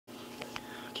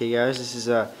Okay guys, this is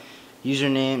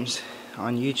usernames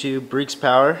on YouTube, Briggs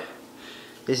Power.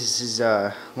 This is his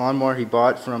lawnmower he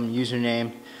bought from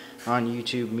username on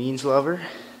YouTube, meanlover.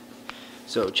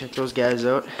 So check those guys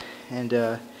out. And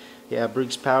yeah,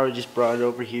 Briggs Power just brought it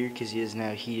over here because he has now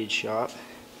a heated shop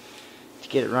to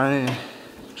get it running and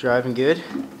driving good.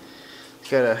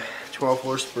 It's got a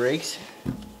 12-horse brakes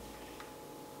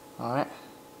on it,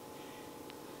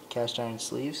 cast iron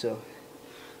sleeve, so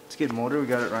it's a good motor. We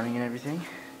got it running and everything.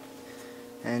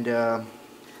 And well,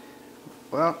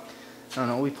 I don't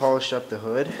know, we polished up the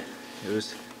hood. It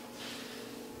was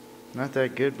not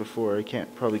that good before. I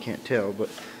probably can't tell, but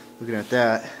looking at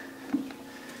that and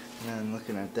then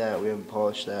looking at that, we haven't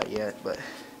polished that yet. But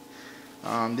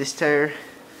this tire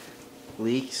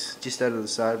leaks just out of the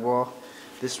sidewall.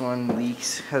 This one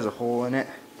leaks, has a hole in it,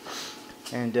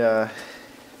 and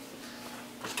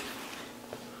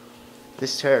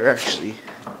this tire actually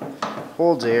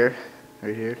holds air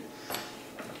right here.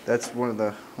 That's one of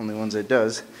the only ones that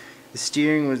does. The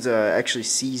steering was actually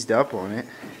seized up on it.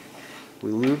 We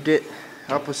lubed it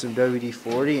up with some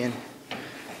WD-40 and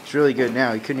it's really good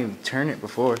now. You couldn't even turn it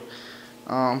before.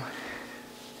 That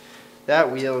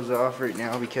wheel is off right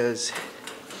now because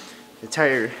the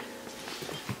tire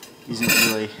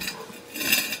isn't really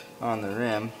on the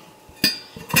rim.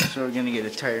 So we're gonna get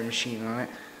a tire machine on it,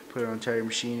 put it on a tire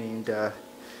machine and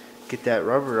get that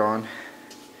rubber on.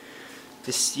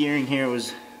 The steering here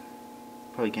was,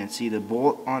 probably can't see, the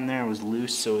bolt on there was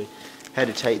loose, so we had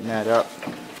to tighten that up.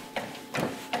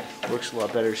 Works a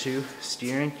lot better too,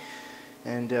 steering.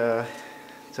 And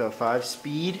it's a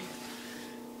 5-speed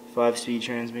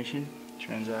transmission,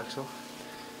 transaxle.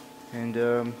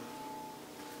 And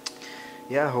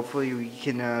yeah, hopefully we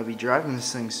can be driving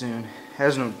this thing soon. It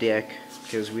has no deck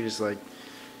because we just like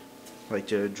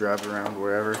to drive around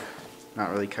wherever,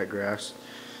 not really cut grass.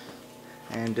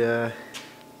 And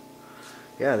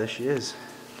yeah, there she is.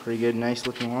 Pretty good, nice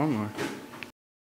looking lawnmower.